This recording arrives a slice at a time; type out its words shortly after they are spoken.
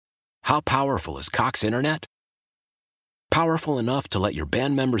How powerful is Cox Internet? Powerful enough to let your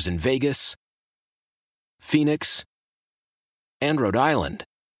band members in Vegas, Phoenix, and Rhode Island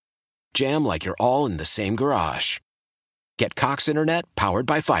jam like you're all in the same garage. Get Cox Internet powered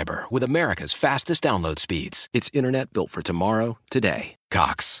by fiber with America's fastest download speeds. It's internet built for tomorrow, today.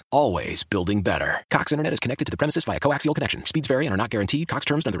 Cox, always building better. Cox Internet is connected to the premises via coaxial connection. Speeds vary and are not guaranteed. Cox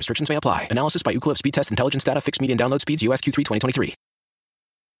terms and other restrictions may apply. Analysis by Ookla Speed Test Intelligence Data. Fixed median download speeds. US Q3 2023.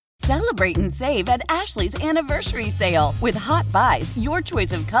 Celebrate and save at Ashley's Anniversary Sale. With Hot Buys, your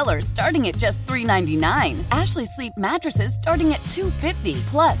choice of colors starting at just $3.99. Ashley Sleep mattresses starting at $2.50.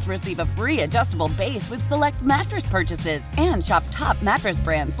 Plus, receive a free adjustable base with select mattress purchases. And shop top mattress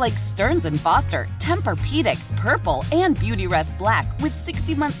brands like Stearns & Foster, Tempur-Pedic, Purple, and Beautyrest Black with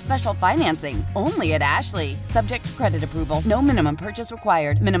 60-month special financing. Only at Ashley. Subject to credit approval. No minimum purchase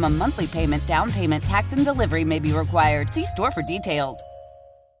required. Minimum monthly payment, down payment, tax, and delivery may be required. See store for details.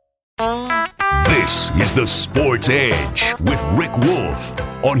 This is the Sports Edge with Rick Wolff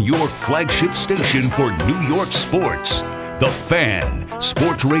on your flagship station for New York sports. The Fan,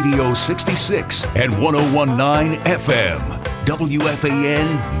 Sports Radio 66 and 101.9 FM,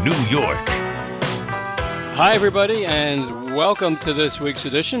 WFAN, New York. Hi, everybody, and welcome to this week's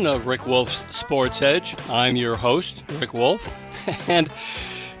edition of Rick Wolff's Sports Edge. I'm your host, Rick Wolff. And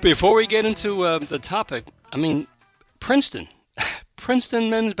before we get into the topic, Princeton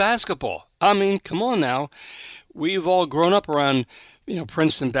men's basketball. Come on now. We've all grown up around,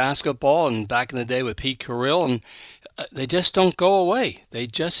 Princeton basketball and back in the day with Pete Carrill, and they just don't go away. They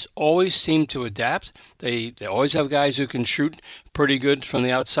just always seem to adapt. They always have guys who can shoot pretty good from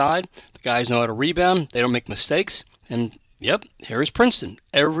the outside. The guys know how to rebound. They don't make mistakes. And, yep, here is Princeton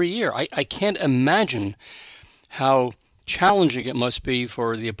every year. I can't imagine how challenging it must be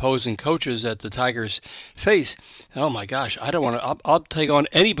for the opposing coaches that the Tigers face. Oh my gosh, I don't want to. I'll take on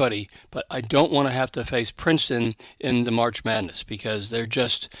anybody, but I don't want to have to face Princeton in the March Madness because they're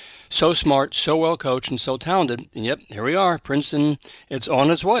just so smart, so well coached, and so talented. And yep, here we are, Princeton. It's on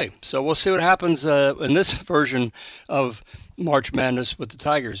its way. So we'll see what happens in this version of March Madness with the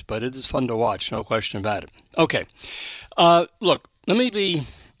Tigers. But it is fun to watch, no question about it. Okay, look, let me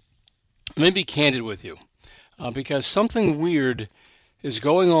be candid with you. Because something weird is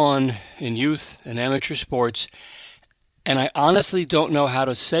going on in youth and amateur sports, and I honestly don't know how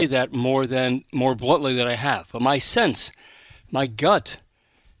to say that more bluntly than I have. But my sense, my gut,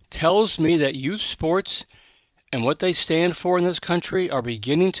 tells me that youth sports and what they stand for in this country are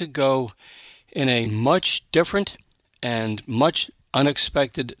beginning to go in a much different and much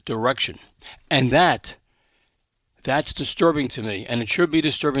unexpected direction. And that's disturbing to me, and it should be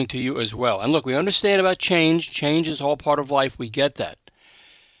disturbing to you as well. And look, we understand about change. Change is all part of life. We get that.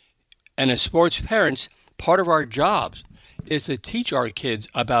 And as sports parents, part of our jobs is to teach our kids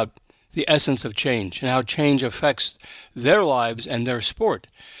about the essence of change and how change affects their lives and their sport.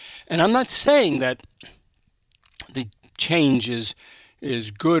 And I'm not saying that the change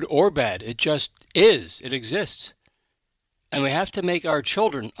is good or bad. It just is. It exists. And we have to make our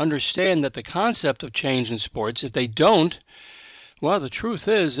children understand that the concept of change in sports, if they don't, well, the truth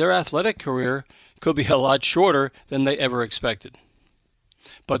is their athletic career could be a lot shorter than they ever expected.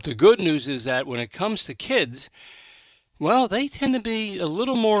 But the good news is that when it comes to kids, well, they tend to be a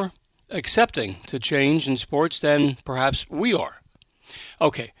little more accepting to change in sports than perhaps we are.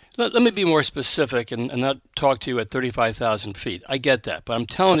 Okay, let me be more specific and not talk to you at 35,000 feet. I get that, but I'm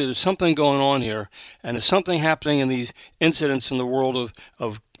telling you there's something going on here, and there's something happening in these incidents in the world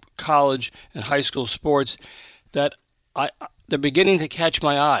of college and high school sports that they're beginning to catch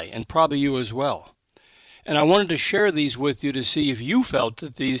my eye, and probably you as well. And I wanted to share these with you to see if you felt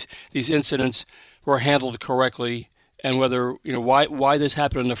that these incidents were handled correctly, and whether, why this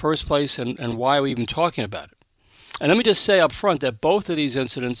happened in the first place, and why are we even talking about it. And let me just say up front that both of these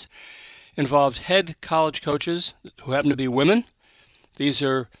incidents involved head college coaches who happen to be women. These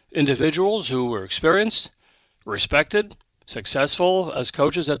are individuals who were experienced, respected, successful as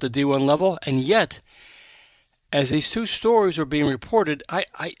coaches at the D1 level. And yet, as these two stories were being reported, I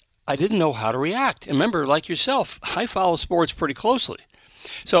didn't know how to react. And remember, like yourself, I follow sports pretty closely.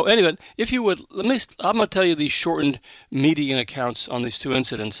 So anyway, if you would, I'm going to tell you these shortened media accounts on these two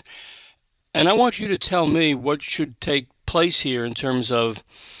incidents. And I want you to tell me what should take place here in terms of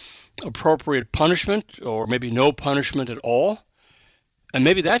appropriate punishment or maybe no punishment at all. And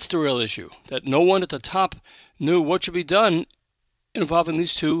maybe that's the real issue, that no one at the top knew what should be done involving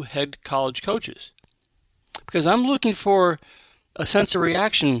these two head college coaches. Because I'm looking for a sense of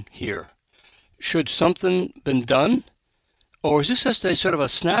reaction here. Should something been done? Or is this just a sort of a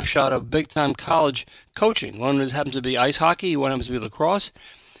snapshot of big-time college coaching? One happens to be ice hockey, one happens to be lacrosse.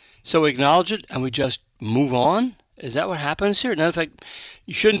 So we acknowledge it and we just move on? Is that what happens here? No, in fact,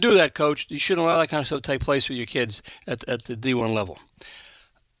 you shouldn't do that, Coach. You shouldn't allow that kind of stuff to take place with your kids at the D1 level.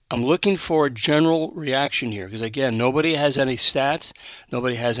 I'm looking for a general reaction here because, again, nobody has any stats.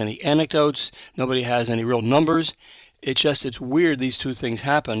 Nobody has any anecdotes. Nobody has any real numbers. It's weird these two things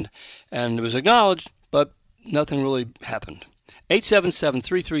happened, and it was acknowledged, but nothing really happened.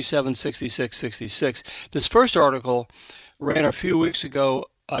 877-337-6666. This first article ran a few weeks ago,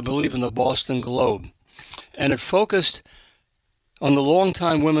 I believe, in the Boston Globe, and it focused on the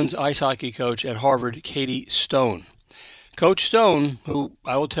longtime women's ice hockey coach at Harvard, Katie Stone. Coach Stone, who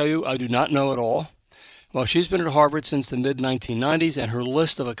I will tell you I do not know at all, well, she's been at Harvard since the mid-1990s, and her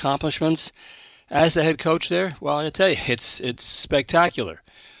list of accomplishments as the head coach there, well, I tell you, it's spectacular.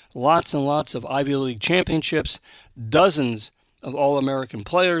 Lots and lots of Ivy League championships, dozens of All-American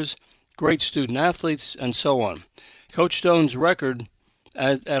players, great student athletes, and so on. Coach Stone's record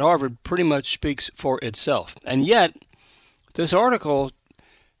at Harvard pretty much speaks for itself. And yet, this article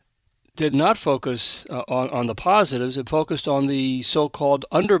did not focus on the positives. It focused on the so-called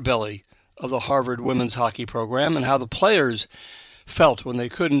underbelly of the Harvard women's hockey program and how the players felt when they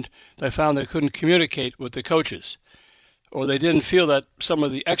found they couldn't communicate with the coaches, or they didn't feel that some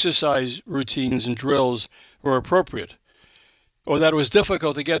of the exercise routines and drills were appropriate, or that it was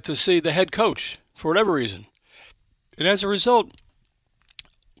difficult to get to see the head coach for whatever reason. And as a result,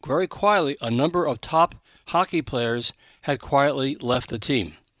 very quietly, a number of top hockey players had quietly left the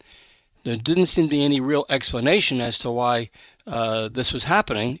team. There didn't seem to be any real explanation as to why this was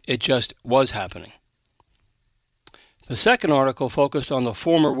happening. It just was happening. The second article focused on the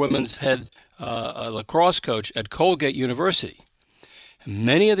former women's head lacrosse coach at Colgate University.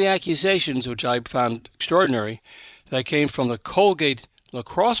 Many of the accusations, which I found extraordinary, that came from the Colgate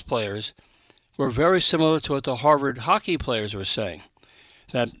lacrosse players were very similar to what the Harvard hockey players were saying,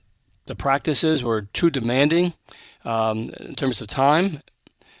 that the practices were too demanding in terms of time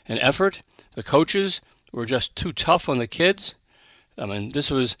and effort. The coaches were just too tough on the kids. I mean, this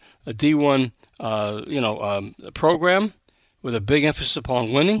was a D1 program with a big emphasis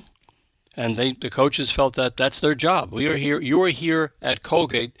upon winning, and the coaches felt that that's their job. You are here at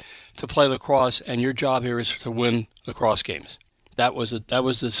Colgate to play lacrosse, and your job here is to win lacrosse games. That was the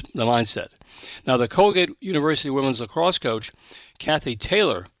mindset. Now, the Colgate University women's lacrosse coach, Kathy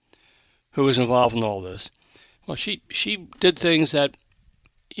Taylor, who was involved in all this, well, she did things that,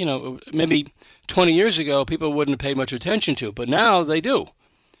 maybe 20 years ago people wouldn't have paid much attention to, but now they do.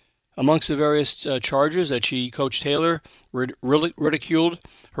 Amongst the various charges that Coach Taylor ridiculed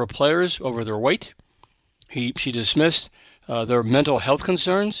her players over their weight. She dismissed their mental health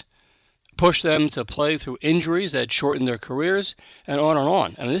concerns, pushed them to play through injuries that shortened their careers, and on and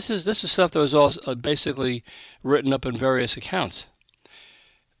on. And this is stuff that was all basically written up in various accounts.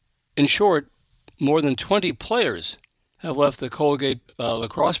 In short, more than 20 players have left the Colgate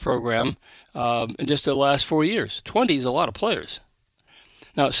lacrosse program in just the last 4 years. 20 is a lot of players.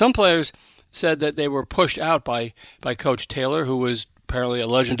 Now, some players said that they were pushed out by Coach Taylor, who was apparently a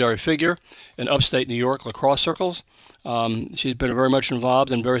legendary figure in upstate New York lacrosse circles. She's been very much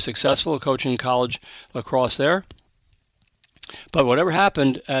involved and very successful coaching college lacrosse there. But whatever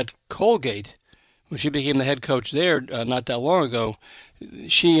happened at Colgate, when she became the head coach there not that long ago,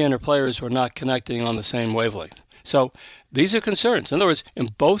 she and her players were not connecting on the same wavelength. So these are concerns. In other words, in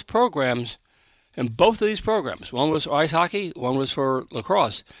both of these programs, one was ice hockey, one was for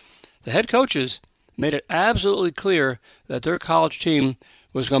lacrosse, the head coaches made it absolutely clear that their college team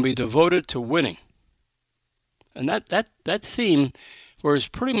was going to be devoted to winning. And that theme was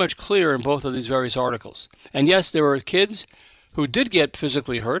pretty much clear in both of these various articles. And yes, there were kids who did get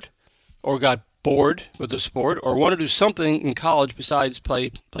physically hurt or got bored with the sport or wanted to do something in college besides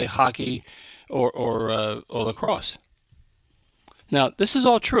play hockey or lacrosse. Now, this is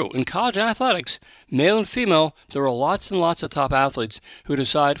all true. In college athletics, male and female, there are lots and lots of top athletes who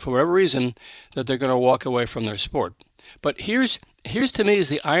decide, for whatever reason, that they're going to walk away from their sport. But here's to me is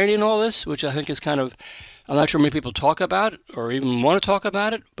the irony in all this, which I think is kind of, I'm not sure many people talk about it or even want to talk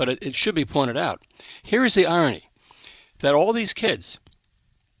about it, but it should be pointed out. Here is the irony, that all these kids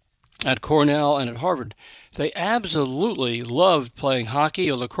at Cornell and at Harvard, they absolutely loved playing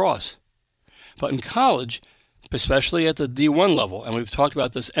hockey or lacrosse. But in college, especially at the D1 level, and we've talked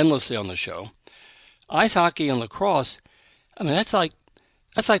about this endlessly on the show, ice hockey and lacrosse, I mean, that's like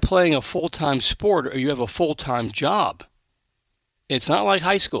playing a full-time sport or you have a full-time job. It's not like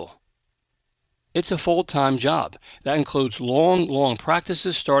high school. It's a full-time job. That includes long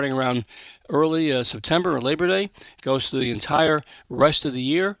practices starting around early September or Labor Day. Goes through the entire rest of the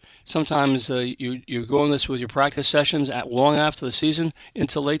year. Sometimes you go on this with your practice sessions at long after the season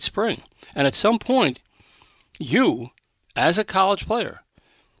into late spring. And at some point, you, as a college player,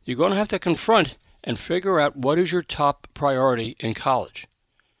 you're going to have to confront and figure out what is your top priority in college.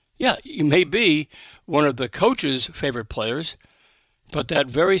 Yeah, you may be one of the coach's favorite players, but that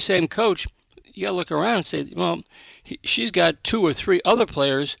very same coach, you got to look around and say, well, she's got 2 or 3 other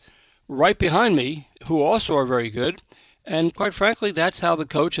players right behind me who also are very good. And quite frankly, that's how the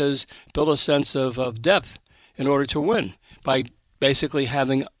coach has built a sense of depth in order to win, by basically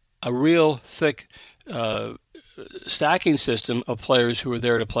having a real thick stacking system of players who are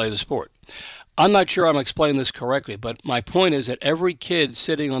there to play the sport. I'm not sure I'm explaining this correctly, but my point is that every kid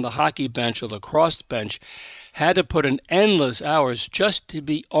sitting on the hockey bench or the lacrosse bench had to put in endless hours just to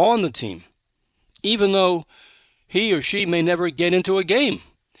be on the team, even though he or she may never get into a game.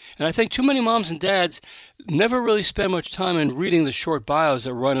 And I think too many moms and dads never really spend much time in reading the short bios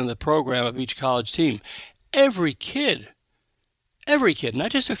that run in the program of each college team. Every kid,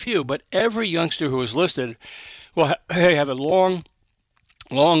 not just a few, but every youngster who is listed will have a long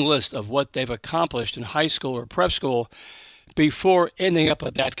list of what they've accomplished in high school or prep school before ending up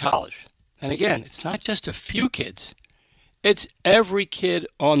at that college. And again, it's not just a few kids. It's every kid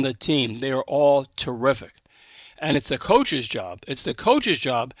on the team. They are all terrific. And it's the coach's job. It's the coach's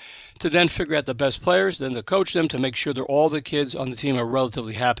job to then figure out the best players, then to coach them to make sure that all the kids on the team are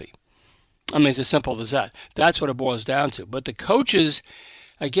relatively happy. I mean, it's as simple as that. That's what it boils down to. But the coaches,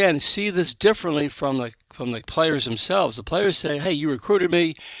 again, see this differently from the players themselves. The players say, hey, you recruited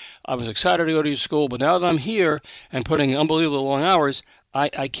me. I was excited to go to your school, but now that I'm here and putting unbelievable long hours,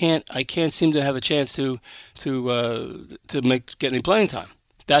 I can't seem to have a chance to get any playing time.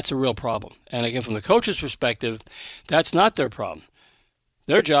 That's a real problem. And again, from the coach's perspective, that's not their problem.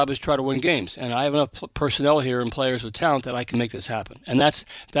 Their job is to try to win games. And I have enough personnel here and players with talent that I can make this happen. And that's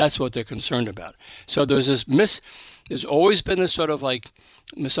what they're concerned about. So there's always been this sort of like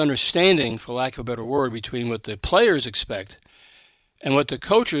misunderstanding, for lack of a better word, between what the players expect and what the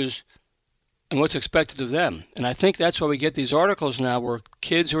coaches and what's expected of them. And I think that's why we get these articles now where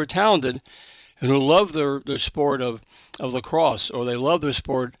kids who are talented and who love their sport of lacrosse, or they love their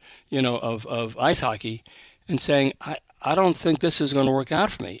sport, of ice hockey, and saying, I don't think this is going to work out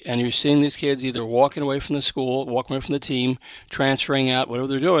for me. And you're seeing these kids either walking away from the school, walking away from the team, transferring out, whatever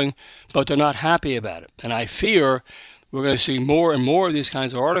they're doing, but they're not happy about it. And I fear we're going to see more and more of these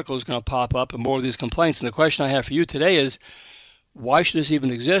kinds of articles going to pop up and more of these complaints. And the question I have for you today is, why should this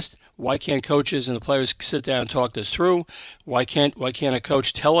even exist? Why can't coaches and the players sit down and talk this through? Why can't a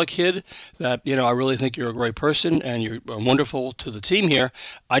coach tell a kid that, I really think you're a great person and you're wonderful to the team here.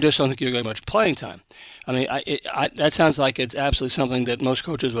 I just don't think you're getting much playing time. I mean, that sounds like it's absolutely something that most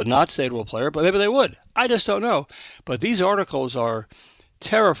coaches would not say to a player, but maybe they would. I just don't know. But these articles are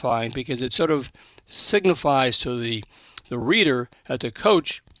terrifying because it sort of signifies to the reader that the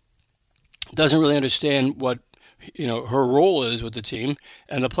coach doesn't really understand what her role is with the team,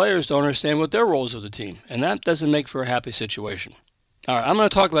 and the players don't understand what their roles of the team, and that doesn't make for a happy situation. All right, I'm going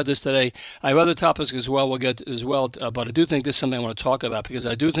to talk about this today. I have other topics as well. We'll get as well, but I do think this is something I want to talk about because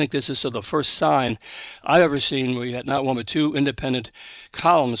I do think this is sort of the first sign I've ever seen where you had not one but 2 independent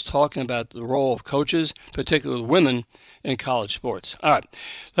columns talking about the role of coaches, particularly women, in college sports. All right,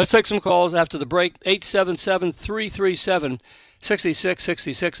 let's take some calls after the break.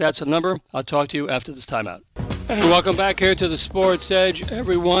 877-337-6666. That's the number. I'll talk to you after this timeout. And welcome back here to the Sports Edge,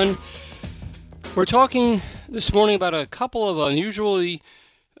 everyone. We're talking this morning about a couple of unusually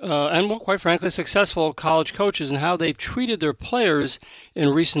and, quite frankly, successful college coaches and how they've treated their players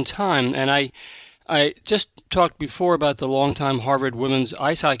in recent time. And I just talked before about the longtime Harvard women's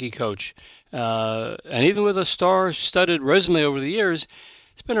ice hockey coach. And even with a star-studded resume over the years,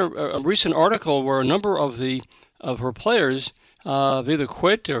 it's been a recent article where a number of her players either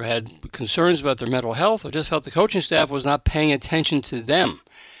quit or had concerns about their mental health or just felt the coaching staff was not paying attention to them.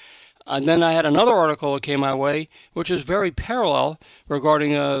 And then I had another article that came my way, which is very parallel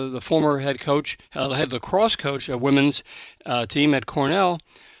regarding the former head lacrosse coach of women's team at Cornell,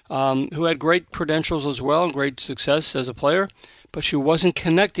 who had great credentials as well and great success as a player, but she wasn't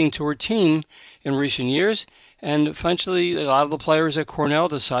connecting to her team in recent years. And eventually, a lot of the players at Cornell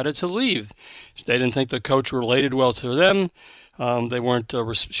decided to leave. They didn't think the coach related well to them.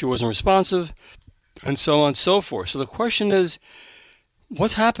 She wasn't responsive, and so on and so forth. So the question is,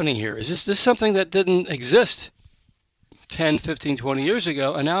 what's happening here? Is this something that didn't exist 10, 15, 20 years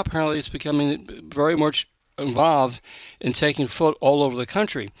ago, and now apparently it's becoming very much involved in taking foot all over the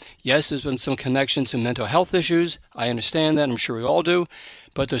country. Yes, there's been some connection to mental health issues. I understand that. I'm sure we all do.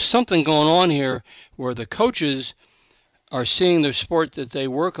 But there's something going on here where the coaches are seeing their sport that they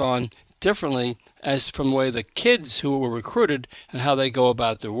work on differently as from the way the kids who were recruited and how they go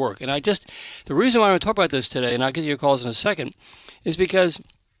about their work. And the reason why I want to talk about this today, and I'll get to your calls in a second, is because,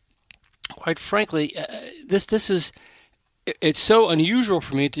 quite frankly, it's so unusual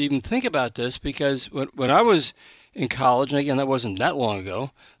for me to even think about this, because when I was in college, and again, that wasn't that long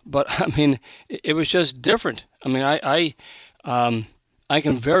ago, but I mean, it was just different. I mean, I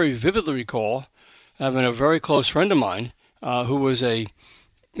can very vividly recall having a very close friend of mine who was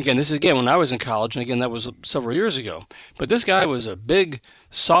when I was in college, and again, that was several years ago. But this guy was a big,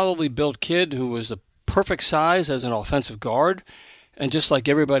 solidly built kid who was the perfect size as an offensive guard. And just like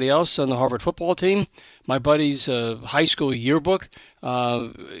everybody else on the Harvard football team, my buddy's high school yearbook,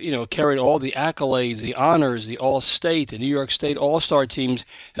 carried all the accolades, the honors, the All-State, the New York State All-Star teams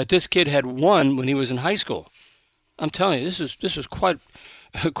that this kid had won when he was in high school. I'm telling you, this was quite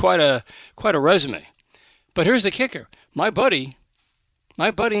a resume. But here's the kicker: my buddy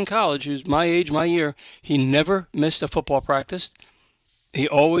in college, who's my age, my year, he never missed a football practice. He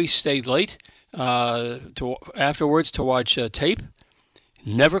always stayed late afterwards to watch tape.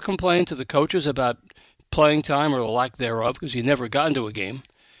 Never complained to the coaches about playing time or the lack thereof, because he never got into a game.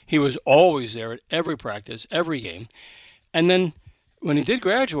 He was always there at every practice, every game. And then when he did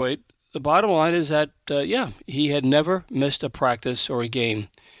graduate, the bottom line is that, he had never missed a practice or a game,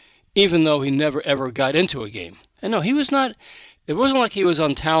 even though he never ever got into a game. And no, he was not. It wasn't like he was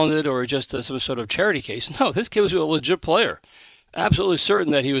untalented or just some sort of charity case. No, this kid was a legit player. Absolutely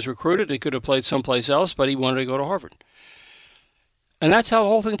certain that he was recruited. He could have played someplace else, but he wanted to go to Harvard. And that's how the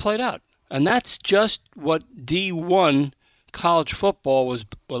whole thing played out. And that's just what D1 college football was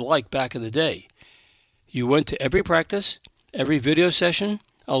like back in the day. You went to every practice, every video session,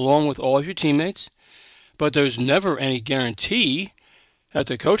 along with all of your teammates, but there's never any guarantee that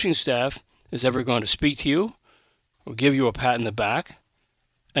the coaching staff is ever going to speak to you or give you a pat in the back.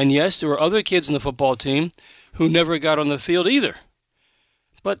 And yes, there were other kids in the football team who never got on the field either.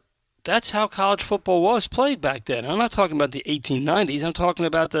 But that's how college football was played back then. I'm not talking about the 1890s. I'm talking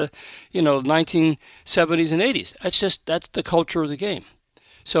about the 1970s and 80s. That's the culture of the game.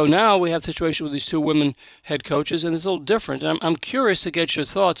 So now we have a situation with these two women head coaches, and it's a little different. And I'm curious to get your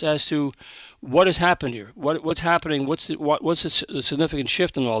thoughts as to what has happened here. What's happening? What's the significant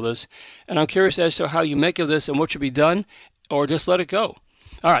shift in all this? And I'm curious as to how you make of this and what should be done, or just let it go.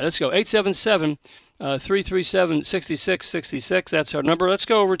 All right, let's go. 877-337-6666. That's our number. Let's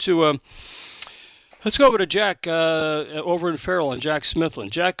go over to Jack over in Farrell and Jack Smithland.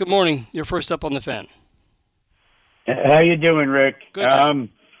 Jack, good morning. You're first up on the Fan. How you doing, Rick? Good. Jack.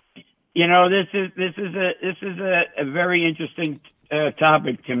 This is a very interesting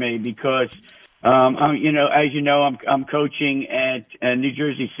topic to me, because I'm coaching at New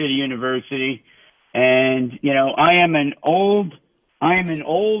Jersey City University, and I am an old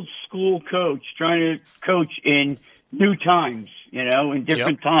school coach trying to coach in new times, in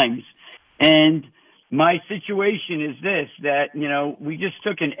different times. And my situation is this, that, we just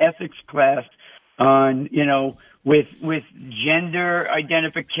took an ethics class on, with gender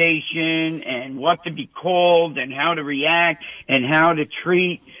identification and what to be called and how to react and how to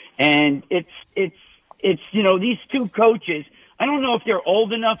treat. And it's these two coaches, I don't know if they're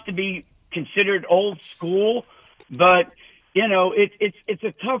old enough to be considered old school, but it's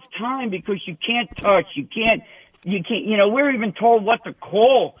a tough time, because you can't touch, you can't, we're even told what to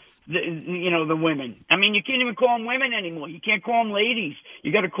call the women. I mean, you can't even call them women anymore. You can't call them ladies.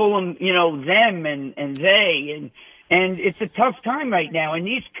 You got to call them, them and they, and it's a tough time right now. And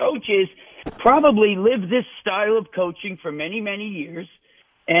these coaches probably lived this style of coaching for many, many years.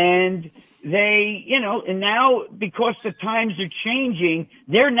 And they, and now because the times are changing,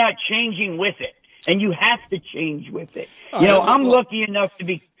 they're not changing with it. And you have to change with it. I'm lucky enough to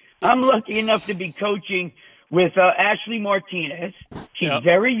be coaching with Ashley Martinez. She's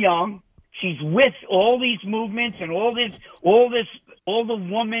very young. She's with all these movements and all the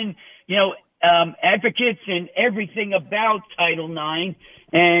woman, advocates and everything about Title IX.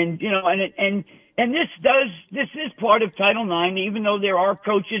 And, and this is part of Title IX, even though there are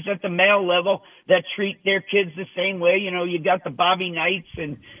coaches at the male level that treat their kids the same way. You got the Bobby Knights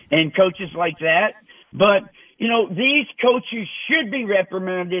and coaches like that. But, these coaches should be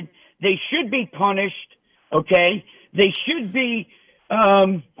reprimanded. They should be punished. Okay. They should be,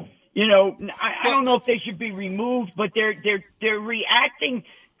 I don't know if they should be removed, but they're reacting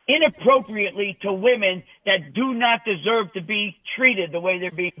inappropriately to women that do not deserve to be treated the way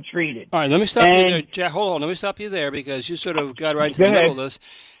they're being treated. All right, let me stop you there, Jack. Hold on, let me stop you there because you sort of got right into the middle of this.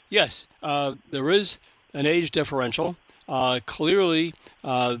 Yes, there is an age differential. Clearly,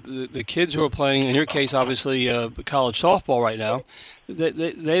 the kids who are playing, in your case, obviously, college softball right now,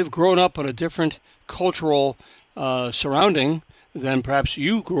 they've grown up on a different cultural surrounding than perhaps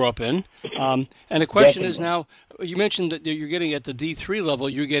you grew up in. And the question is now, you mentioned that you're getting at the D3 level,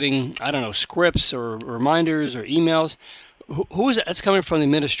 you're getting, I don't know, scripts or reminders or emails. Who is that? That's coming from the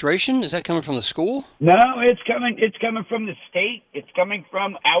administration? Is that coming from the school? No, it's coming from the state. It's coming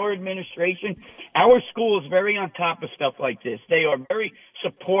from our administration. Our school is very on top of stuff like this. They are very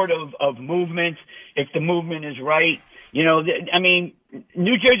supportive of movements if the movement is right. You know, I mean,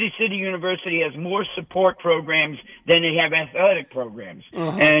 New Jersey City University has more support programs than they have athletic programs.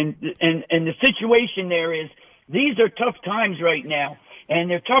 Uh-huh. And the situation there is these are tough times right now, and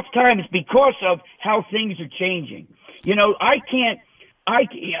they're tough times because of how things are changing. You know,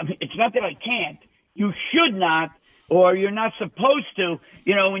 it's not that I can't. You should not, or you're not supposed to.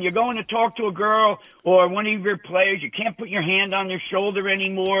 You know, when you're going to talk to a girl or one of your players, you can't put your hand on their shoulder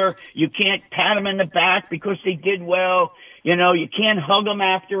anymore. You can't pat them in the back because they did well. You know, you can't hug them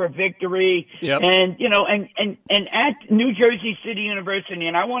after a victory. Yep. And, you know, and at New Jersey City University,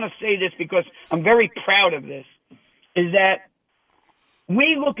 and I want to say this because I'm very proud of this, is that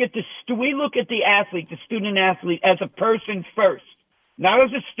we look at the athlete, the student athlete, as a person first, not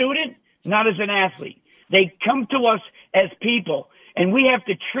as a student, not as an athlete. They come to us as people, and we have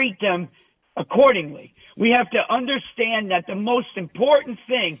to treat them accordingly. We have to understand that the most important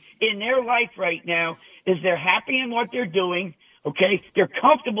thing in their life right now is they're happy in what they're doing, okay? They're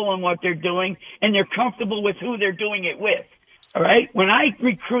comfortable in what they're doing, and they're comfortable with who they're doing it with, all right? When I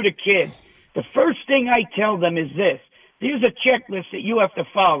recruit a kid, the first thing I tell them is this. Here's a checklist that you have to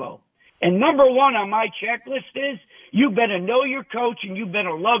follow. And number one on my checklist is you better know your coach and you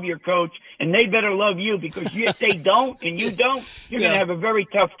better love your coach and they better love you, because if they don't and you don't, you're going to have a very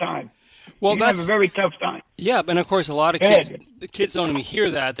tough time. Well, that's have a very tough time. Yeah, and of course a lot of kids, the kids don't even hear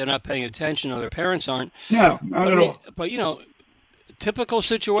that. They're not paying attention, or their parents aren't. No, not at all. But, you know, typical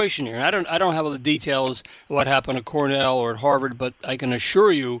situation here. I don't have all the details of what happened at Cornell or at Harvard, but I can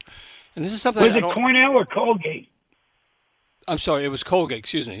assure you, and this is something Was it Cornell or Colgate? I'm sorry, it was Colgate,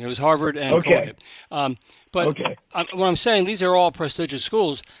 excuse me. It was Harvard and Colgate. But what I'm saying, these are all prestigious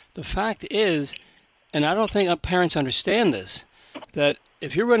schools. The fact is, and I don't think parents understand this, that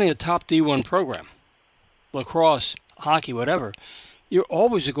if you're running a top D1 program, lacrosse, hockey, whatever, you're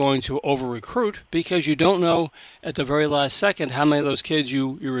always going to over-recruit because you don't know at the very last second how many of those kids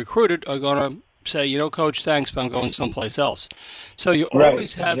you recruited are going to say, you know, Coach, thanks, but I'm going someplace else. So you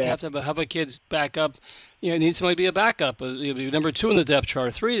always have to have a kid's backup. You know, need somebody to be a backup. You'll be number 2 in the depth chart,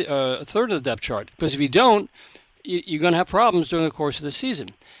 a third in the depth chart. Because if you don't, you're going to have problems during the course of the season.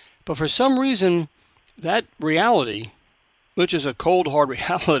 But for some reason, that reality, which is a cold, hard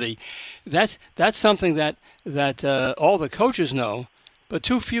reality, that's something that all the coaches know, but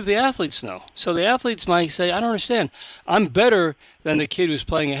too few of the athletes know. So the athletes might say, I don't understand. I'm better than the kid who's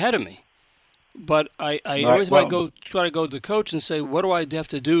playing ahead of me. But I always might try to go to the coach and say, what do I have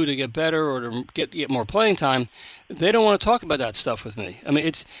to do to get better or to get more playing time? They don't want to talk about that stuff with me. I mean,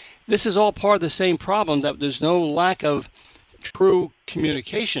 this is all part of the same problem, that there's no lack of true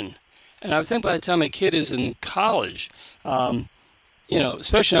communication. And I think by the time a kid is in college, you know,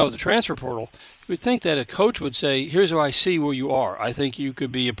 especially now with the transfer portal, you would think that a coach would say, here's where I see where you are. I think you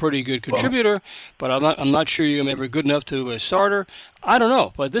could be a pretty good contributor, but I'm not sure you're ever good enough to be a starter. I don't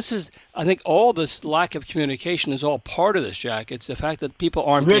know. But I think all this lack of communication is all part of this, Jack. It's the fact that people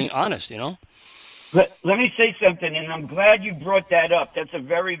aren't being honest, you know? Let me say something, and I'm glad you brought that up. That's a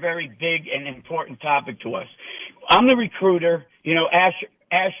very, very big and important topic to us. I'm the recruiter. You know,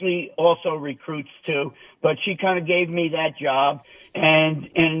 Ashley also recruits too, but she kind of gave me that job. And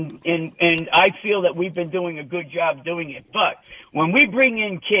I feel that we've been doing a good job doing it. But when we bring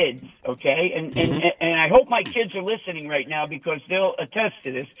in kids, okay, and I hope my kids are listening right now because they'll attest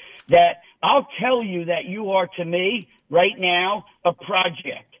to this, that I'll tell you that you are, to me, right now, a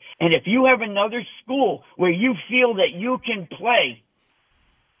project. And if you have another school where you feel that you can play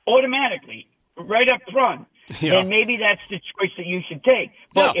automatically right up front, then maybe that's the choice that you should take.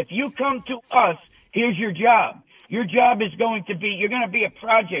 But if you come to us, here's your job. Your job is going to be, you're going to be a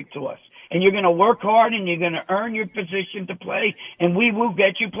project to us. And you're going to work hard and you're going to earn your position to play, and we will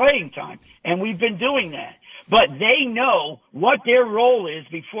get you playing time. And we've been doing that. But they know what their role is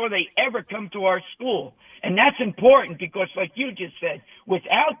before they ever come to our school. And that's important because, like you just said,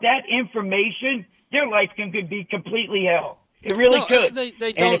 without that information, their life can be completely hell. It really No, could. they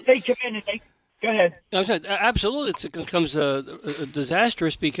And don't. if they come in and they go ahead. I said, absolutely, it becomes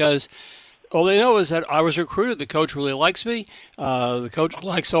disastrous because all they know is that I was recruited. The coach really likes me. The coach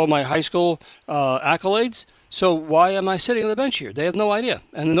likes all my high school accolades. So why am I sitting on the bench here? They have no idea,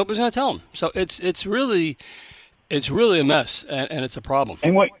 and nobody's going to tell them. So it's really a mess, and it's a problem.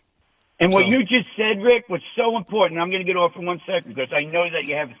 And what you just said, Rick, was so important. I'm going to get off for 1 second because I know that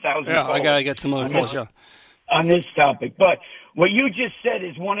you have 1,000 Yeah, calls I got to get some other calls, yeah. on this topic. But what you just said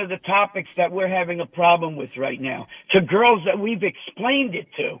is one of the topics that we're having a problem with right now. To girls that we've explained it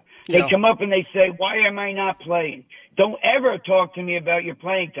to, they come up and they say, why am I not playing? Don't ever talk to me about your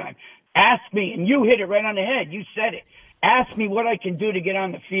playing time. Ask me, and you hit it right on the head. You said it. Ask me what I can do to get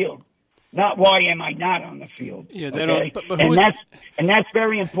on the field, not why am I not on the field. Yeah, they okay? don't. But and that's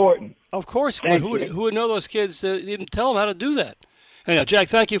very important. Of course, but who would know those kids to even tell them how to do that? Anyhow, Jack,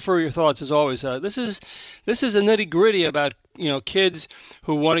 thank you for your thoughts as always. This is a nitty gritty about kids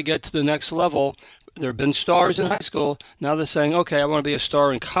who want to get to the next level. There have been stars in high school. Now they're saying, okay, I want to be a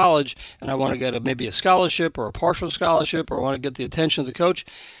star in college, and I want to get maybe a scholarship or a partial scholarship, or I want to get the attention of the coach.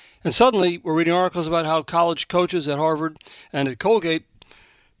 And suddenly we're reading articles about how college coaches at Harvard and at Colgate,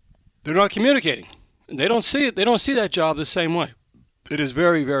 they're not communicating. They don't see it. They don't see that job the same way. It is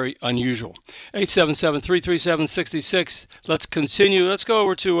very, very unusual. 877-337-66. Let's continue. Let's go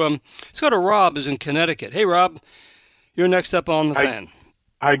over to Rob, who's in Connecticut. Hey, Rob, you're next up on the fan.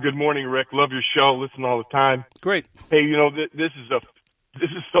 Hi, good morning, Rick. Love your show. Listen all the time. Great. Hey, this is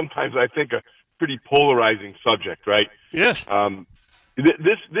sometimes I think a pretty polarizing subject, right? Yes.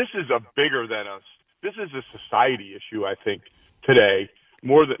 This is a bigger than us. This is a society issue, I think, today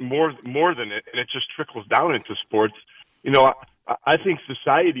more than it, and it just trickles down into sports. I think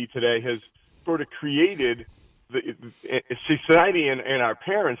society today has sort of created society and our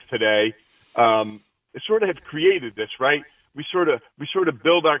parents today sort of have created this, right? We sort of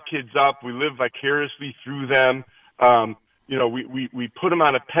build our kids up. We live vicariously through them. We put them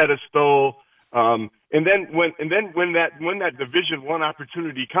on a pedestal. And then when that Division I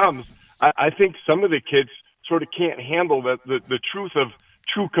opportunity comes, I think some of the kids sort of can't handle the truth of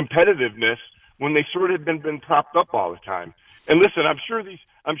true competitiveness when they sort of been propped up all the time. And listen, I'm sure these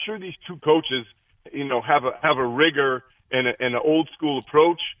two coaches, have a rigor and an old school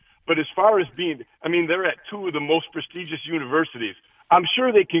approach. But as far as they're at two of the most prestigious universities. I'm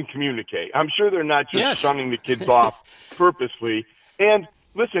sure they can communicate. I'm sure they're not just shunning the kids off purposely. And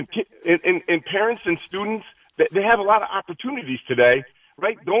listen, and parents and students, they have a lot of opportunities today,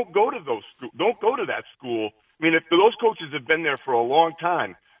 right? Don't go to that school. I mean, if those coaches have been there for a long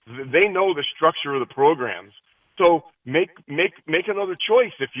time, they know the structure of the programs. So make another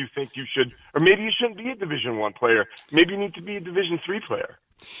choice if you think you should, or maybe you shouldn't be a Division I player. Maybe you need to be a Division III player.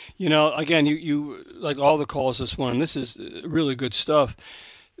 Again, you like all the calls this morning. This is really good stuff.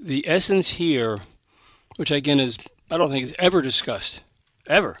 The essence here, which again I don't think is ever discussed,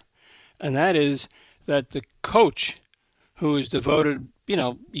 ever, and that is that the coach who is devoted,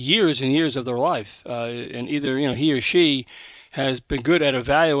 years and years of their life, and either he or she has been good at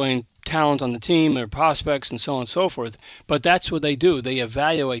evaluating talent on the team, their prospects, and so on and so forth. But that's what they do. They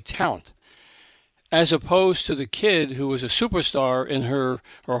evaluate talent, as opposed to the kid who was a superstar in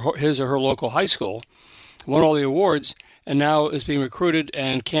his or her local high school, won all the awards, and now is being recruited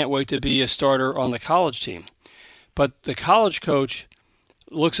and can't wait to be a starter on the college team. But the college coach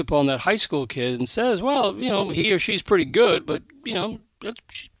looks upon that high school kid and says, well, he or she's pretty good, but,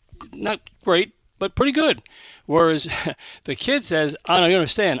 not great, but pretty good. Whereas the kid says, I don't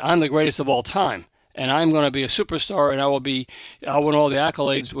understand, I'm the greatest of all time, and I'm going to be a superstar, and I'll win all the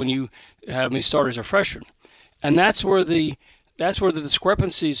accolades when you have me start as a freshman. And that's where the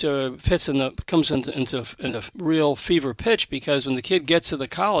discrepancies comes into real fever pitch, because when the kid gets to the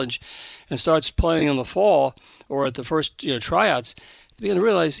college and starts playing in the fall or at the first tryouts, they begin to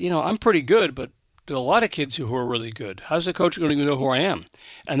realize, I'm pretty good, but there are a lot of kids who are really good. How's the coach going to know who I am?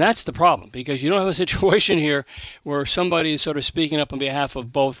 And that's the problem, because you don't have a situation here where somebody is sort of speaking up on behalf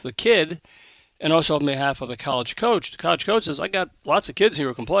of both the kid and also on behalf of the college coach. The college coach says, I got lots of kids here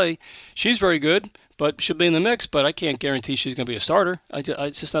who can play. She's very good, but she'll be in the mix, but I can't guarantee she's going to be a starter.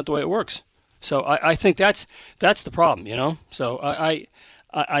 It's just not the way it works. So I think that's the problem, So I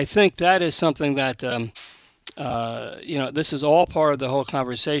think that is something that, this is all part of the whole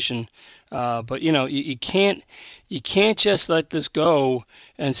conversation. But you can't just let this go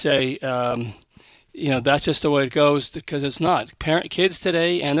and say, that's just the way it goes, because it's not. Kids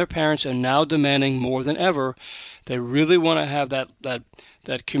today and their parents are now demanding more than ever. They really want to have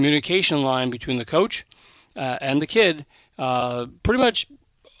that communication line between the coach and the kid, pretty much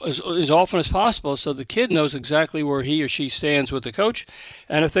as often as possible so the kid knows exactly where he or she stands with the coach.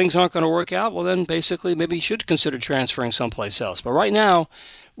 And if things aren't going to work out, well, then basically maybe you should consider transferring someplace else. But right now,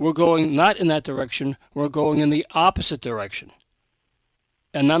 we're going not in that direction. We're going in the opposite direction.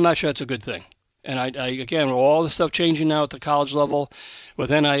 And I'm not sure that's a good thing. And I again, with all the stuff changing now at the college level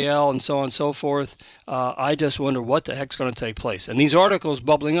with NIL and so on and so forth, I just wonder what the heck's going to take place. And these articles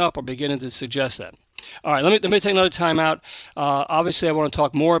bubbling up are beginning to suggest that. All right, let me take another time out. Obviously, I want to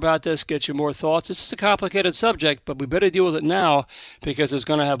talk more about this, get you more thoughts. This is a complicated subject, but we better deal with it now because it's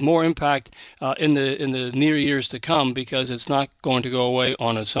going to have more impact in the near years to come because it's not going to go away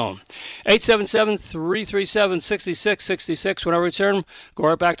on its own. 877-337-6666. When I return, go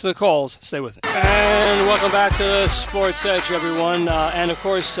right back to the calls. Stay with me. And welcome back to the Sports Edge, everyone. And, of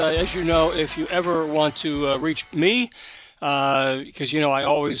course, as you know, if you ever want to reach me, because, I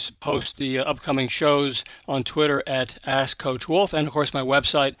always post the upcoming shows on Twitter at Ask Coach Wolff, and, of course, my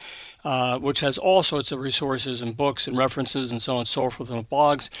website, which has all sorts of resources and books and references and so on and so forth and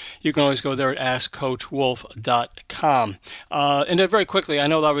blogs. You can always go there at AskCoachWolff.com. And then very quickly, I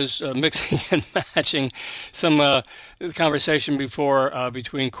know that I was mixing and matching some conversation before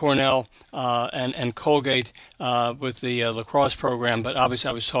between Cornell and Colgate with the lacrosse program, but obviously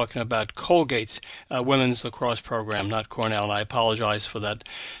I was talking about Colgate's women's lacrosse program, not Cornell, and I apologize for that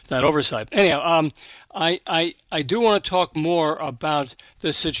oversight. Anyhow, I do want to talk more about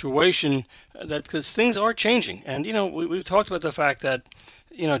this situation because things are changing, and we've talked about the fact that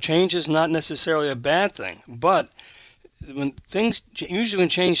change is not necessarily a bad thing, but when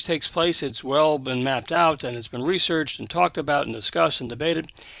change takes place, it's well been mapped out and it's been researched and talked about and discussed and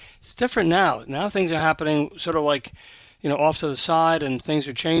debated. It's different now. Now things are happening sort of like, off to the side, and things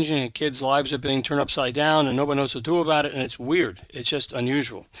are changing and kids' lives are being turned upside down and nobody knows what to do about it, and it's weird. It's just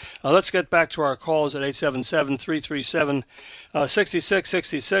unusual. Let's get back to our calls at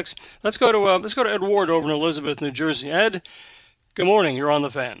 877-337-6666. Let's go to Ed Ward over in Elizabeth, New Jersey. Ed, good morning. You're on the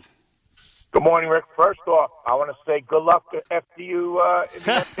Fan. Good morning, Rick. First off, I want to say good luck to FDU in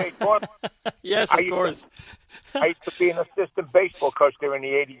the NBA tournament. Yes, of course. I used to be an assistant baseball coach there in the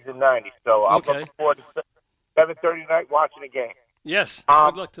 80s and 90s, so I'm looking forward to 7:30 tonight watching the game. Yes,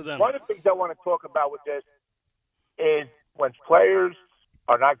 good luck to them. One of the things I want to talk about with this is when players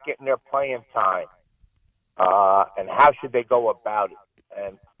are not getting their playing time, and how should they go about it.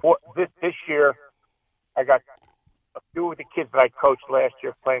 And for this year, I got a few of the kids that I coached last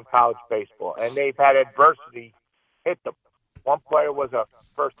year playing college baseball, and they've had adversity hit them. One player was a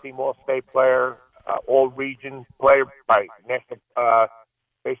first-team All-State player, all-region player by National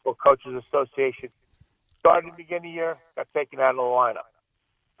Baseball Coaches Association. Started at the beginning of the year, got taken out of the lineup.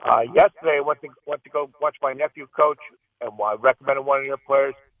 Yesterday, I went to go watch my nephew coach, and I recommended one of your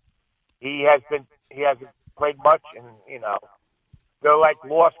players. He hasn't played much, and they're like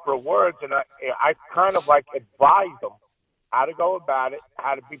lost for words, and I kind of like advise them how to go about it,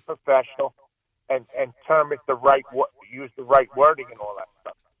 how to be professional, and term it use the right wording and all that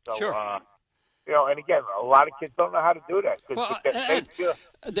stuff. So, sure. And again, a lot of kids don't know how to do that. Well,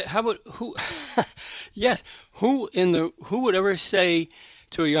 how about who? Yes, who would ever say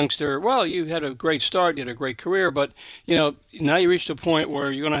to a youngster, well, you had a great start, you had a great career, but now you reached a point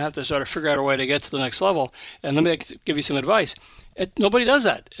where you're going to have to sort of figure out a way to get to the next level. And let me give you some advice. Nobody does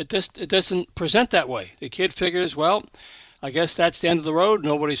that. It doesn't present that way. The kid figures, well, I guess that's the end of the road.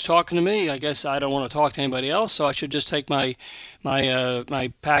 Nobody's talking to me. I guess I don't want to talk to anybody else, so I should just take my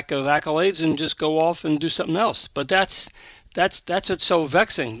pack of accolades and just go off and do something else. But that's what's so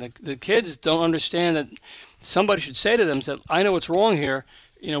vexing. The kids don't understand that somebody should say to them, I know what's wrong here.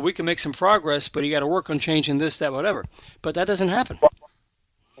 We can make some progress, but you got to work on changing this, that, whatever. But that doesn't happen. Well,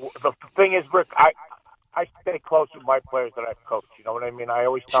 the thing is, Rick, I stay close with my players that I've coached. You know what I mean? I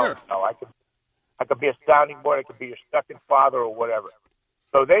always tell them, I could be a sounding board, I could be your second father or whatever.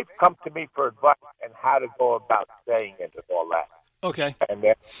 So they've come to me for advice and how to go about saying it and all that. Okay. And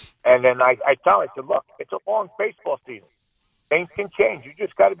then I tell them, I said, look, it's a long baseball season. Things can change. You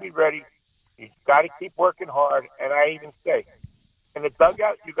just got to be ready. You got to keep working hard. And I even say, in the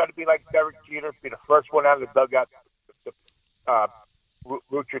dugout, you got to be like Derek Jeter, be the first one out of the dugout to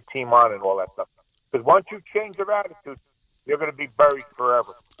root your team on and all that stuff. Because once you change your attitude, you're going to be buried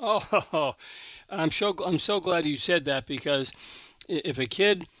forever. Oh, I'm so glad you said that, because if a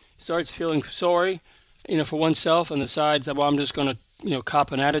kid starts feeling sorry, for oneself and decides that, well, I'm just going to,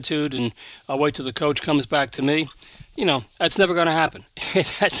 cop an attitude and I'll wait till the coach comes back to me, that's never going to happen.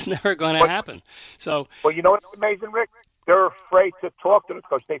 That's never going to happen. So, well, you know what's amazing, Rick? They're afraid to talk to the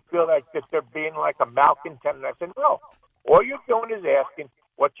coach. They feel like that they're being like a malcontent. And I said, no. All you're doing is asking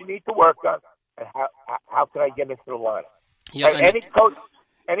what you need to work on and how can I get into the lineup. Yeah, and any coach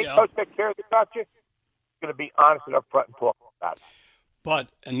Any coach that cares about you is going to be honest and upfront and talk about it. But,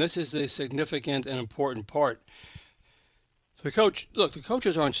 and this is the significant and important part, the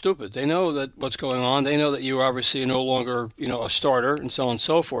coaches aren't stupid. They know that what's going on. They know that you obviously are no longer, a starter and so on and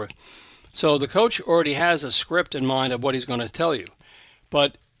so forth. So the coach already has a script in mind of what he's going to tell you.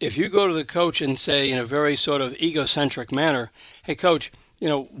 But if you go to the coach and say in a very sort of egocentric manner, hey, coach,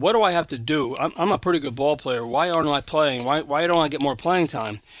 what do I have to do? I'm a pretty good ball player. Why aren't I playing? Why don't I get more playing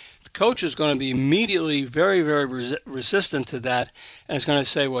time? The coach is going to be immediately very, very resistant to that, and is going to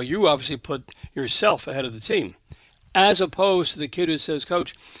say, well, you obviously put yourself ahead of the team, as opposed to the kid who says,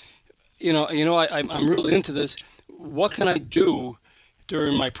 coach, I'm really into this. What can I do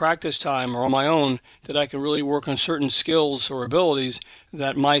during my practice time or on my own that I can really work on certain skills or abilities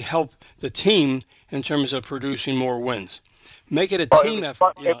that might help the team in terms of producing more wins? Make it a team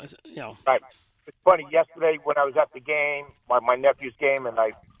effort. Right. It's funny. Yesterday when I was at the game, my nephew's game, and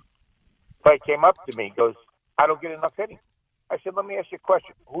Clay came up to me, he goes, I don't get enough hitting. I said, let me ask you a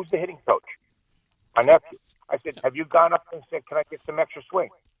question. Who's the hitting coach? My nephew. I said, have you gone up and said, can I get some extra swing?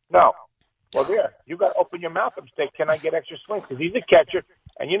 No. Well, there. You got to open your mouth and say, can I get extra swing? Because he's a catcher,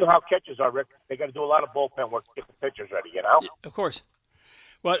 and you know how catchers are, Rick. They got to do a lot of bullpen work to get the pitchers ready, Yeah, of course.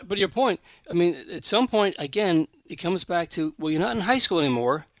 But your point, at some point, again, it comes back to, well, you're not in high school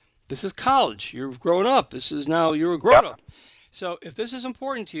anymore. This is college. You're grown up. You're a grown-up. Yep. So if this is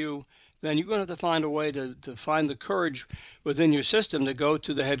important to you, then you're going to have to find a way to find the courage within your system to go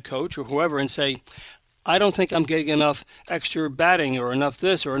to the head coach or whoever and say, I don't think I'm getting enough extra batting or enough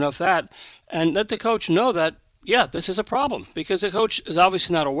this or enough that, and let the coach know that, yeah, this is a problem, because the coach is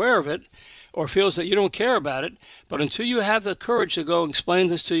obviously not aware of it or feels that you don't care about it. But until you have the courage to go explain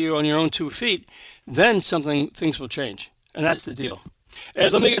this to you on your own 2 feet, then things will change, and that's the deal.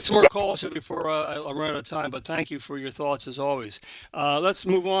 And let me get some more calls before I run out of time, but thank you for your thoughts as always. Let's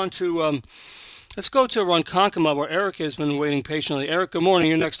move on to, let's go to Ronkonkoma, where Eric has been waiting patiently. Eric, good morning.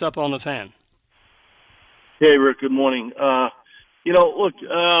 You're next up on the Fan. Hey, Rick, good morning. Look,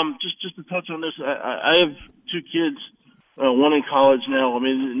 just to touch on this, I have 2 kids, one in college now.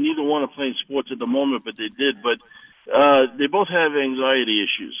 Neither one are playing sports at the moment, but they did. But they both have anxiety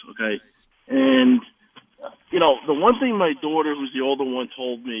issues, okay? And, the one thing my daughter, who's the older one,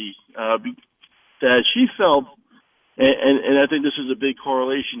 told me that she felt, and I think this is a big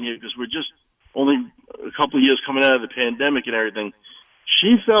correlation here because we're just only a couple of years coming out of the pandemic and everything,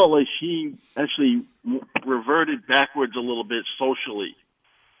 she felt like she actually reverted backwards a little bit socially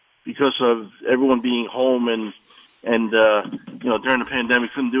because of everyone being home and during the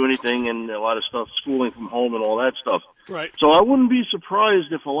pandemic couldn't do anything and a lot of stuff, schooling from home and all that stuff. Right. So I wouldn't be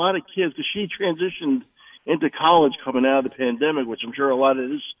surprised if a lot of kids, because she transitioned into college coming out of the pandemic, which I'm sure a lot of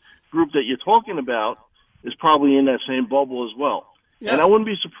this group that you're talking about is probably in that same bubble as well. Yeah. And I wouldn't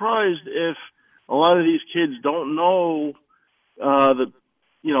be surprised if a lot of these kids don't know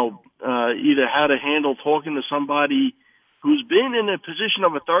either how to handle talking to somebody who's been in a position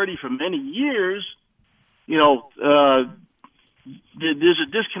of authority for many years. There's a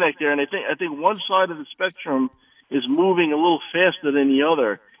disconnect there, and I think one side of the spectrum is moving a little faster than the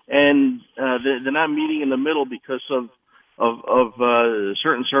other, and they're not meeting in the middle because of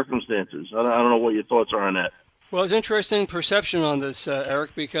certain circumstances. I don't know what your thoughts are on that. Well, it's interesting perception on this,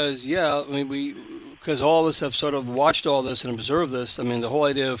 Eric, because, because all of us have sort of watched all this and observed this. The whole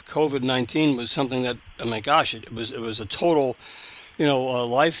idea of COVID-19 was something that, it was a total, a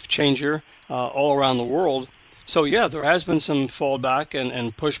life changer all around the world. So, yeah, there has been some fallback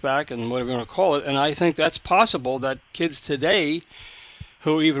and pushback and whatever you want to call it. And I think that's possible that kids today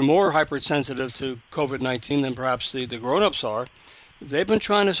who are even more hypersensitive to COVID-19 than perhaps the grown-ups are, they've been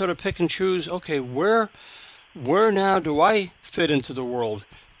trying to sort of pick and choose, okay, where now do I fit into the world?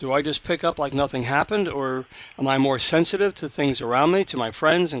 Do I just pick up like nothing happened, or am I more sensitive to things around me, to my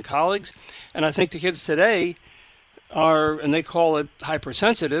friends and colleagues? And I think the kids today are, and they call it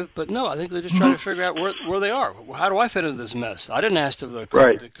hypersensitive, but no, I think they're just trying to figure out where they are. How do I fit into this mess? I didn't ask for the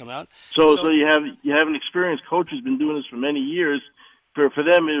COVID to come out. So you have an experienced coach who's been doing this for many years. For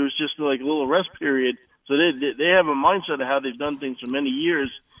them, it was just like a little rest period. So they have a mindset of how they've done things for many years,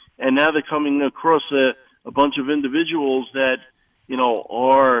 and now they're coming across a bunch of individuals that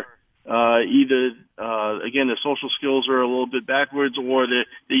are either again their social skills are a little bit backwards, or they're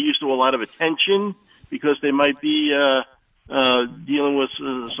used to a lot of attention because they might be dealing with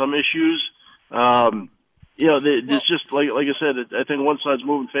some issues. There's just like I said, I think one side's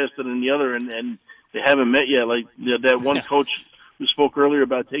moving faster than the other, and they haven't met yet. Like that one coach who spoke earlier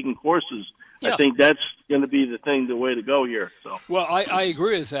about taking courses. I think that's going to be the way to go here. So. Well, I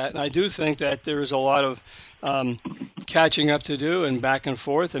agree with that, and I do think that there is a lot of catching up to do and back and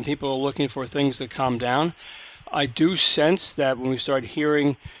forth, and people are looking for things to calm down. I do sense that when we start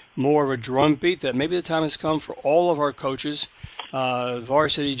hearing more of a drumbeat, that maybe the time has come for all of our coaches,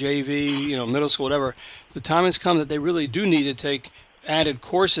 varsity, JV, middle school, whatever. The time has come that they really do need to take added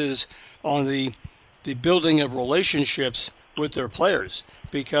courses on the building of relationships with their players,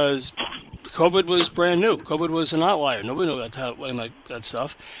 because COVID was brand new. COVID was an outlier. Nobody knew that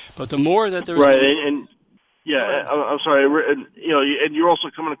stuff. But the more that there's right, I'm sorry, and you're also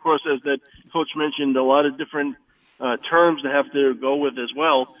coming across as that Coach mentioned a lot of different terms to have to go with as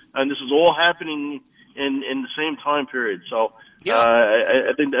well, and this is all happening in the same time period. So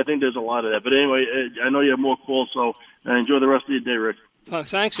I think there's a lot of that. But anyway, I know you have more calls, so enjoy the rest of your day, Rick.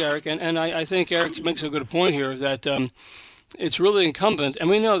 Thanks, Eric. And I think Eric makes a good point here that it's really incumbent, and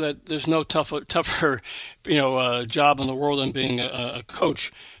we know that there's no tougher job in the world than being a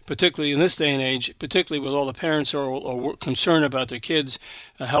coach, particularly in this day and age, particularly with all the parents who are concerned about their kids'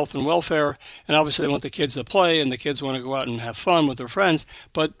 health and welfare, and obviously they want the kids to play, and the kids want to go out and have fun with their friends,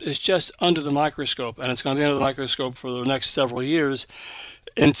 but it's just under the microscope, and it's going to be under the microscope for the next several years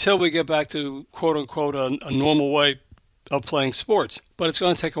until we get back to, quote-unquote, a normal way of playing sports. But it's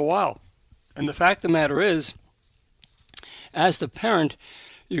going to take a while. And the fact of the matter is, as the parent,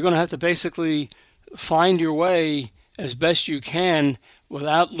 you're going to have to basically find your way as best you can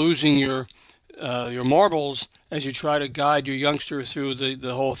without losing your marbles as you try to guide your youngster through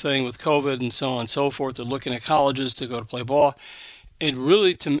the whole thing with COVID and so on and so forth, and looking at colleges to go to play ball. It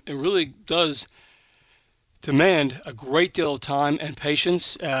really does demand a great deal of time and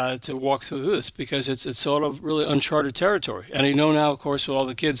patience to walk through this, because it's sort of really uncharted territory. And now, of course, with all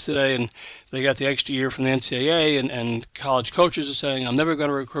the kids today, and they got the extra year from the NCAA, and college coaches are saying, I'm never going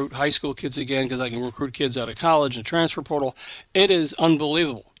to recruit high school kids again because I can recruit kids out of college and transfer portal. It is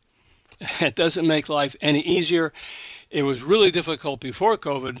unbelievable. It doesn't make life any easier. It was really difficult before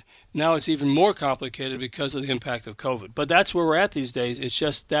COVID. Now it's even more complicated because of the impact of COVID. But that's where we're at these days. It's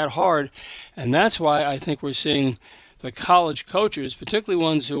just that hard. And that's why I think we're seeing the college coaches, particularly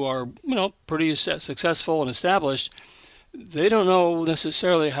ones who are, pretty successful and established, they don't know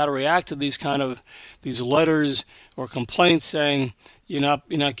necessarily how to react to these letters or complaints saying, you're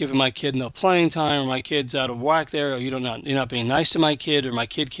not giving my kid enough playing time, or my kid's out of whack there, or you're not being nice to my kid, or my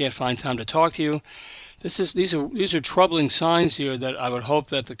kid can't find time to talk to you. These are troubling signs here that I would hope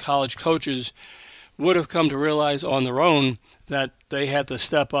that the college coaches would have come to realize on their own, that they had to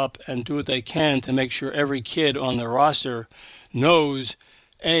step up and do what they can to make sure every kid on their roster knows,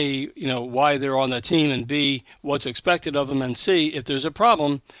 A, why they're on that team, and B, what's expected of them, and C, if there's a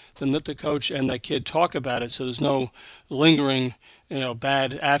problem, then let the coach and that kid talk about it so there's no lingering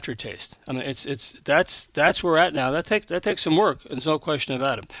bad aftertaste. I mean, that's where we're at now. That takes some work. There's no question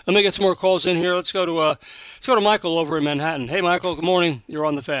about it. Let me get some more calls in here. Let's go to Michael over in Manhattan. Hey, Michael. Good morning. You're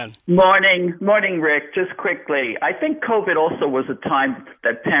on the Fan. Morning, Rick. Just quickly, I think COVID also was a time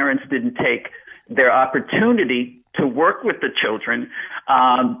that parents didn't take their opportunity to work with the children,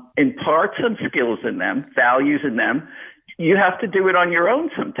 impart some skills in them, values in them. You have to do it on your own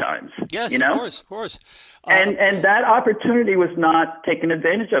sometimes. Yes, of course. And that opportunity was not taken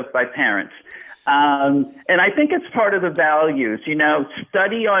advantage of by parents. And I think it's part of the values,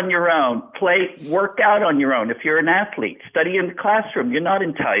 study on your own, work out on your own. If you're an athlete, study in the classroom. You're not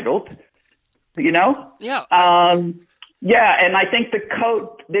entitled, Yeah. And I think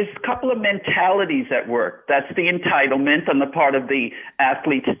there's a couple of mentalities at work. That's the entitlement on the part of the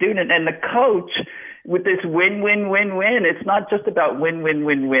athlete student, and the coach with this win-win-win-win. It's not just about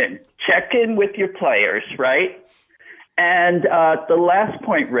win-win-win-win. Check in with your players, right? And the last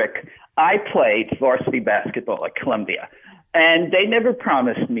point, Rick, I played varsity basketball at Columbia, and they never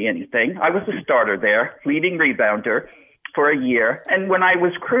promised me anything. I was a starter there, leading rebounder for a year. And when I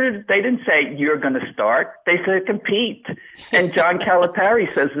was recruited, they didn't say, you're going to start. They said, compete. And John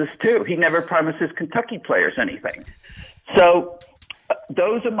Calipari says this too. He never promises Kentucky players anything. So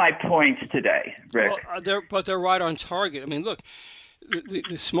those are my points today, Rick. Well, they're right on target. I mean, look,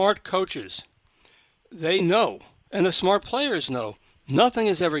 the smart coaches, they know, and the smart players know, nothing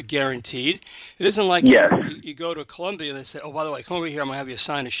is ever guaranteed. It isn't like you go to Columbia and they say, oh, by the way, come over here, I'm going to have you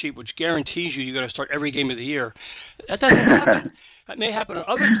sign a sheet which guarantees you're going to start every game of the year. That doesn't happen. That may happen at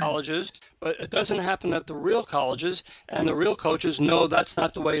other colleges, but it doesn't happen at the real colleges, and the real coaches know that's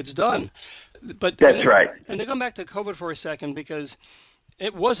not the way it's done. But that's right. And to come back to COVID for a second, because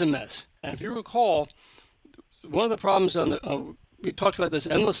it was a mess. And if you recall, one of the problems we talked about this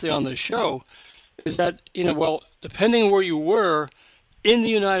endlessly on the show, is that, depending where you were in the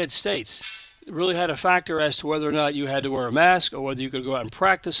United States, really had a factor as to whether or not you had to wear a mask or whether you could go out and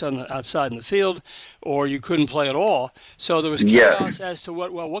practice outside in the field or you couldn't play at all. So there was chaos as to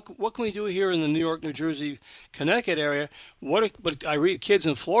what can we do here in the New York, New Jersey, Connecticut area? But I read kids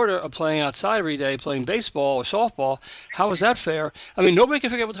in Florida are playing outside every day, playing baseball or softball. How is that fair? I mean, nobody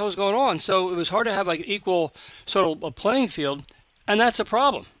could figure out what the hell was going on. So it was hard to have like equal sort of a playing field. And that's a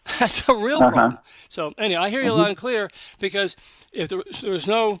problem. That's a real problem. So anyway, I hear you loud and clear, because if there was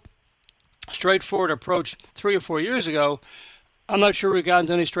no straightforward approach 3 or 4 years ago, I'm not sure we've gotten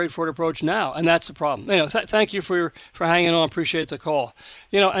to any straightforward approach now, and that's the problem. Thank you for hanging on. Appreciate the call.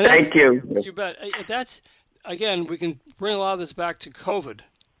 And thank you. You bet. That's, again, we can bring a lot of this back to COVID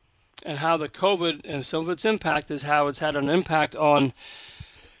and how the COVID and some of its impact is how it's had an impact on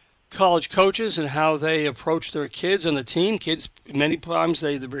college coaches and how they approach their kids on the team. Kids, many times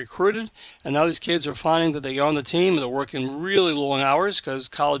they're recruited, and now these kids are finding that they go on the team and they're working really long hours because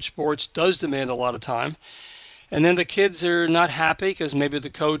college sports does demand a lot of time. And then the kids are not happy because maybe the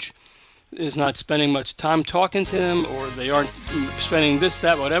coach is not spending much time talking to them, or they aren't spending this,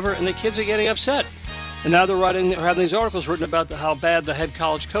 that, whatever, and the kids are getting upset. And now they're having these articles written about how bad the head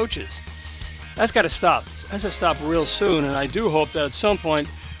college coach is. That's got to stop. That has to stop real soon, and I do hope that at some point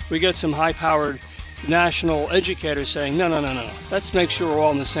we get some high-powered national educators saying, no. Let's make sure we're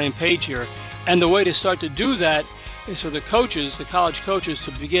all on the same page here. And the way to start to do that is for the coaches, the college coaches,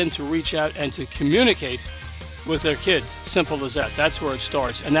 to begin to reach out and to communicate with their kids. Simple as that. That's where it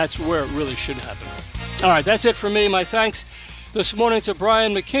starts, and that's where it really should happen. All right, that's it for me. My thanks this morning to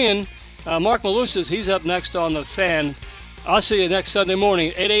Brian McKeon. Mark Malusis, he's up next on The Fan. I'll see you next Sunday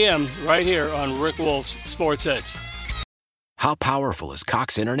morning, 8 a.m., right here on Rick Wolff's Sports Edge. How powerful is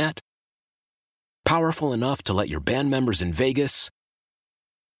Cox Internet? Powerful enough to let your band members in Vegas,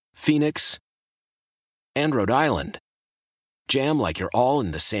 Phoenix, and Rhode Island jam like you're all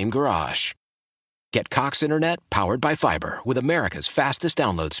in the same garage. Get Cox Internet powered by fiber with America's fastest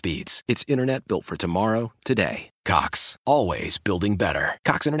download speeds. It's internet built for tomorrow, today. Cox, always building better.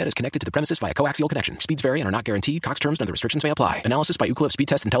 Cox Internet is connected to the premises via coaxial connection. Speeds vary and are not guaranteed. Cox terms and other restrictions may apply. Analysis by Ookla Speed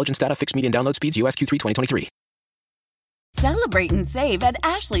Test Intelligence Data. Fixed median download speeds. US Q3 2023. Celebrate and save at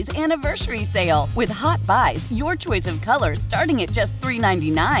Ashley's Anniversary Sale. With Hot Buys, your choice of colors starting at just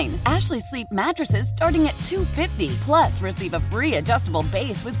 $3.99. Ashley Sleep mattresses starting at $2.50. Plus, receive a free adjustable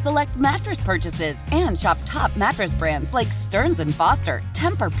base with select mattress purchases. And shop top mattress brands like Stearns & Foster,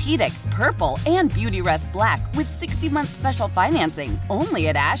 Tempur-Pedic, Purple, and Beautyrest Black with 60-month special financing. Only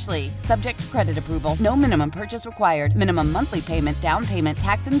at Ashley. Subject to credit approval. No minimum purchase required. Minimum monthly payment, down payment,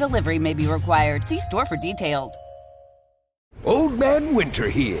 tax, and delivery may be required. See store for details. Old Man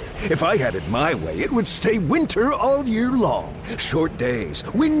Winter here. If I had it my way, it would stay winter all year long. Short days,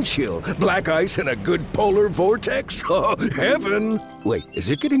 wind chill, black ice, and a good polar vortex. Oh, heaven. Wait,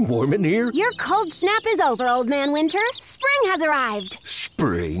 is it getting warm in here? Your cold snap is over, Old Man Winter. Spring has arrived.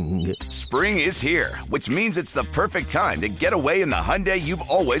 Spring. Spring is here, which means it's the perfect time to get away in the Hyundai you've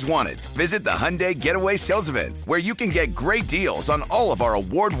always wanted. Visit the Hyundai Getaway Sales Event, where you can get great deals on all of our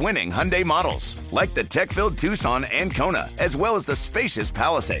award-winning Hyundai models, like the tech-filled Tucson and Kona, as well as the spacious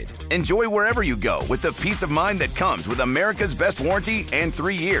Palisade. Enjoy wherever you go with the peace of mind that comes with America's best warranty and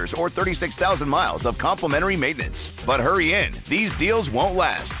 3 years or 36,000 miles of complimentary maintenance. But hurry in, these deals won't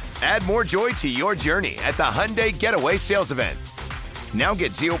last. Add more joy to your journey at the Hyundai Getaway Sales Event. Now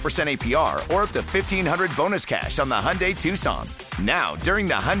get 0% APR or up to $1,500 bonus cash on the Hyundai Tucson. Now, during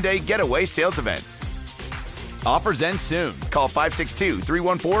the Hyundai Getaway Sales Event. Offers end soon. Call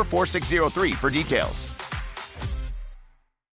 562-314-4603 for details.